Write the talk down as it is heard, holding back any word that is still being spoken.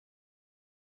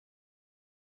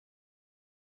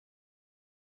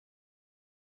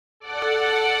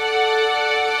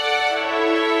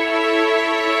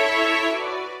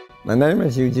My name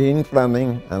is Eugene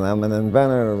Fleming, and I'm an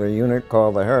inventor of a unit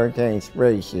called the Hurricane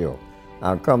Spray Shield.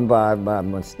 I'll come by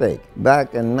mistake.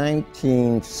 Back in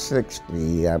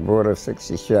 1960, I bought a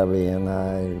 60 Chevy, and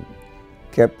I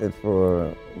kept it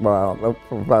for, well,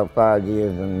 for about 5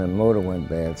 years, and the motor went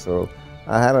bad. So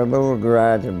I had a little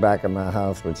garage in the back of my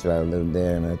house, which I lived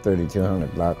there in a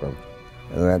 3200 block of,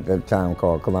 at that time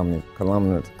called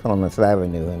Columbus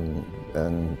Avenue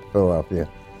in Philadelphia.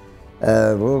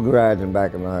 A little garage in the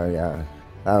back of my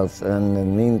house, and in the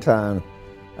meantime,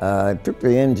 I took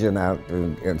the engine out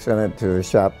and sent it to the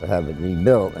shop to have it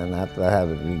rebuilt, and after I had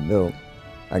it rebuilt,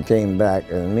 I came back.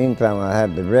 In the meantime, I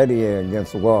had the radiator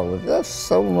against the wall. It was just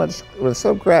so much, it was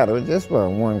so crowded. It was just a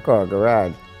one-car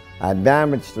garage. I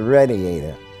damaged the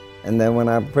radiator, and then when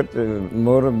I put the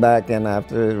motor back in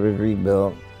after it was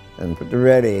rebuilt and put the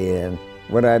radiator in,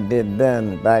 what I did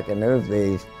then, back in those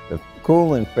days, the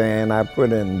cooling fan I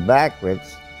put in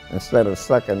backwards instead of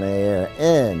sucking the air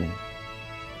in.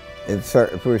 It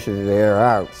pushes the air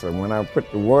out. So when I put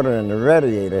the water in the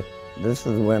radiator, this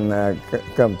is when I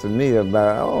come to me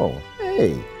about, oh,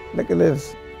 hey, look at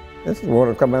this. This is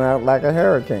water coming out like a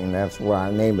hurricane. That's why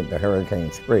I named it the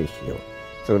Hurricane Spray Shield.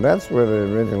 So that's where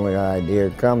the original idea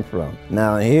comes from.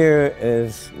 Now here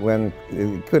is when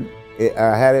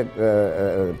I had it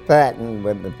patent,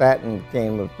 but the patent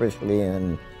came officially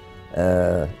in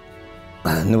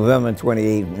November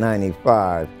 28,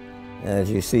 95,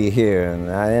 as you see here, and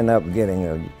I ended up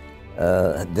getting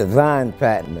a design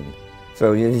patent.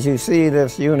 So as you see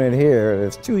this unit here,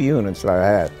 there's two units I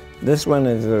had. This one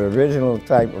is the original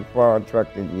type of fire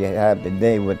truck that you have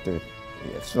today with the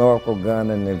snorkel gun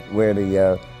and where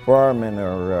the firemen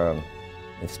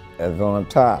is on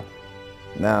top.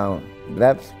 Now,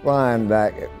 that's fine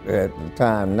back at the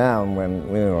time now when,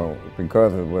 you know,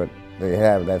 because of what they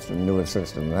have, that's the newest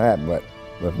system to have. But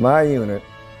with my unit,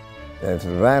 there's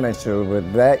an advantage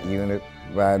with that unit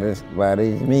by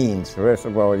these means. First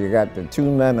of all, you got the two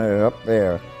men that are up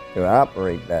there to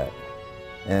operate that.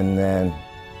 And then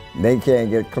they can't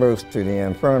get close to the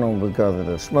inferno because of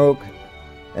the smoke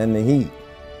and the heat.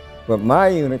 But my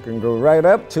unit can go right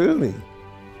up to the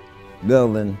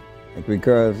building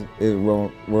because it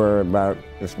won't worry about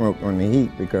the smoke and the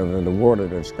heat because of the water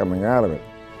that's coming out of it.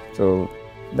 So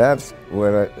that's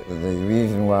the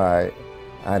reason why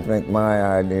I think my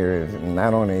idea is,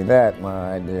 not only that,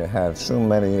 my idea has so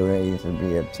many ways to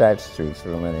be attached to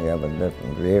so many other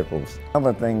different vehicles.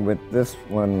 Another thing with this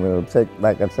one will take,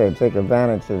 like I said, take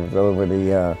advantages over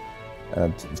the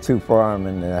two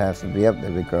firemen that has to be up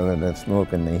there because of the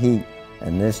smoke and the heat.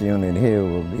 And this unit here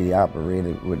will be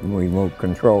operated with remote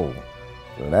control.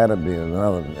 So that'll be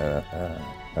another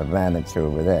advantage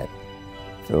over that.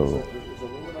 So is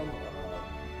aluminum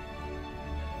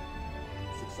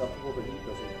susceptible to heat?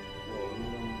 Will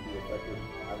aluminum be affected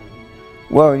by the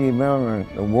heat? well, you remember,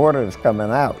 the water is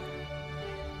coming out,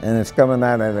 and it's coming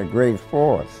out at a great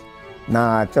force.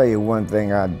 Now, I tell you one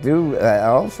thing I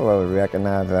also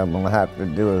recognize I'm going to have to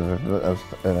do is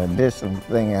an additional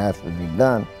thing that has to be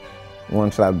done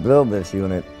once I build this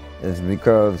unit, is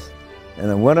because in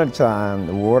the wintertime,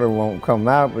 the water won't come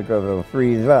out because it'll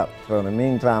freeze up. So in the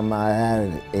meantime, I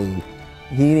added a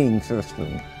heating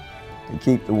system to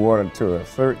keep the water to a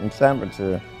certain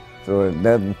temperature so it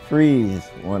doesn't freeze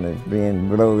when it's being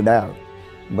blowed out.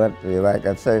 But like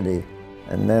I said,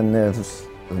 and then there's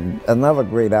another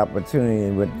great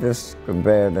opportunity with this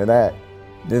compared to that.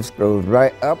 This goes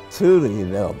right up to the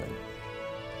building.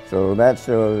 So that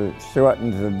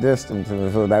shortens the distance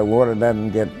so that water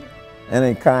doesn't get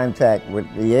any contact with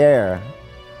the air.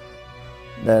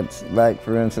 That's like,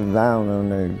 for instance, down on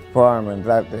the farmers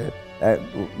out there,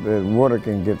 the water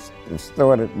can get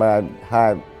distorted by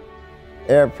high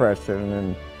air pressure and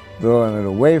then blowing it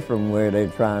away from where they're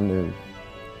trying to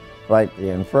fight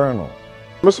the inferno.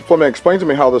 Mr. Fleming, explain to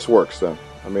me how this works then.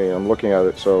 I mean, I'm looking at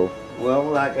it, so. Well,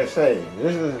 like I say,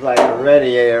 this is like a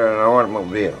radiator in an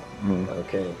automobile,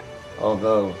 okay?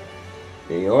 Although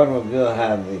the automobile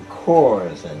has the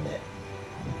cores in it,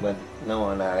 but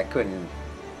knowing that I couldn't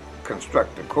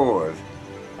construct the cores,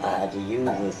 I had to use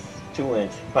this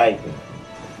 2-inch piping,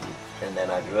 and then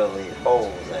I drilled these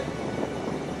holes in.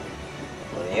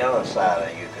 On the other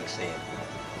side, you can see,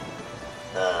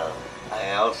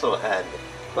 I also had to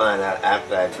find out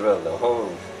after I drilled the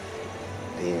holes,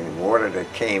 the water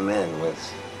that came in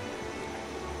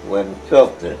wasn't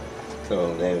filtered,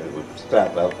 so they would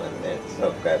stop up and then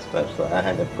stuff got stuff. So I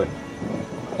had to put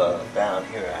down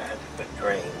here. I had to put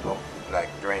drain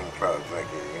plugs like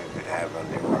you could have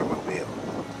on the automobile.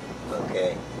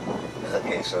 Okay.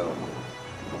 So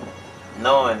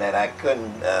knowing that I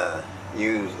couldn't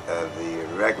use the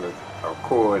regular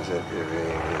cords that the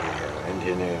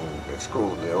engineering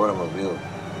school, the automobile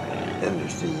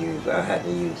industry used. I had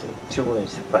to use a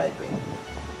 2-inch piping,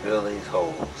 drill these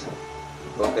holes,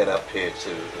 hook it up here to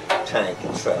the tank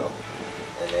itself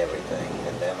and everything.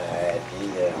 And then I had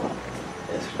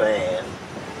this fan and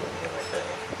everything,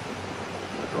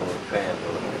 the whole fan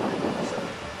movement. So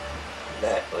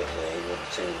that was able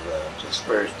to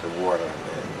disperse the water.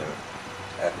 And,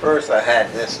 at first I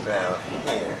had this down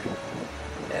here,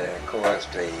 and of course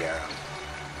the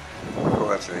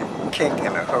kink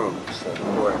in the hose, so the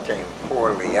water came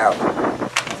poorly out.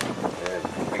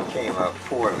 It came out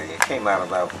poorly. It came out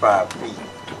about 5 feet.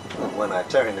 But when I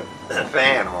turned the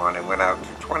fan on, it went out to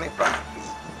 25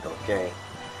 feet. Okay.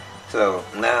 So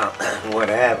now what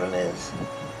happened is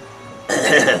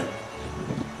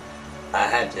I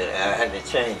had to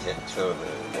change it so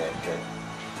that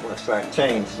once I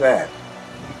changed that,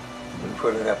 we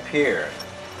put it up here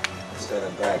instead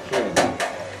of back here.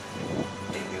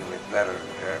 It was better.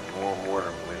 More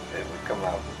water would come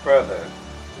out further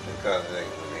because the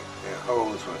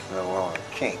hose was no longer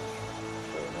kink.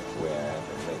 So that's where I had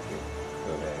to make it.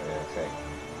 So that, okay.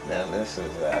 Now this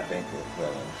is, I think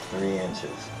it's 3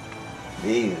 inches.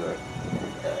 These are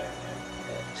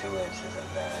 2 inches in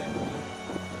diameter.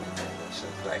 And this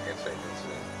is, like I said, this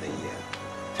is the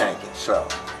tank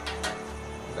itself,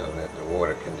 so that the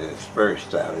water can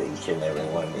disperse out of each and every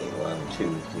one of these. 1, 2,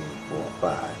 3, 4,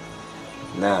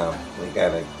 5. Now we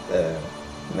gotta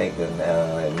make it.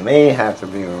 Now it may have to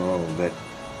be a little bit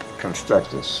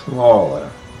constructed smaller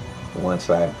once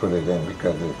I put it in,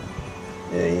 because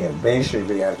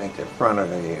basically I think the front of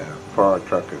the fire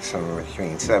truck is somewhere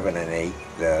between 7 and 8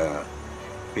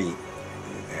 feet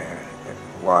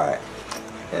wide.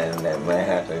 And that might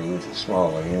have to use a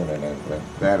smaller unit,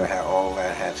 but all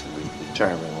that has to be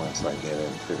determined once I get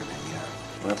into the,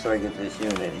 once I get this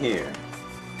unit here,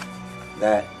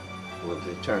 that will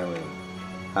determine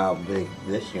how big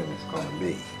this unit's going to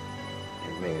be.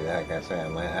 It means, like I said, I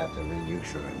might have to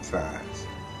reduce it in size,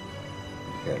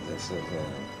 because this is,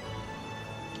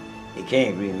 it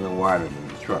can't be no wider than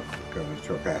the truck, because the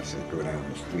truck has to go down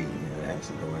the street and it has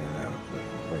to go in and out of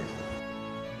different places.